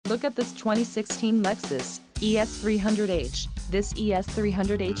Look at this 2016 Lexus ES300h. This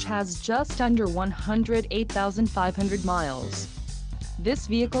ES300h has just under 108,500 miles. This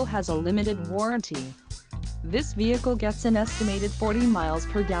vehicle has a limited warranty. This vehicle gets an estimated 40 miles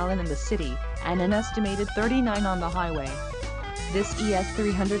per gallon in the city, and an estimated 39 on the highway. This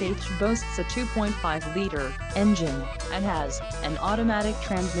ES300h boasts a 2.5-liter engine, and has an automatic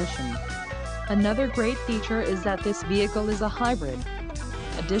transmission. Another great feature is that this vehicle is a hybrid.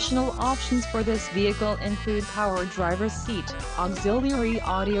 Additional options for this vehicle include power driver's seat, auxiliary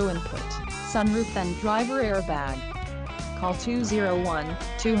audio input, sunroof and driver airbag. Call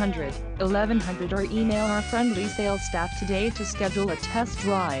 201-200-1100 or email our friendly sales staff today to schedule a test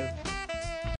drive.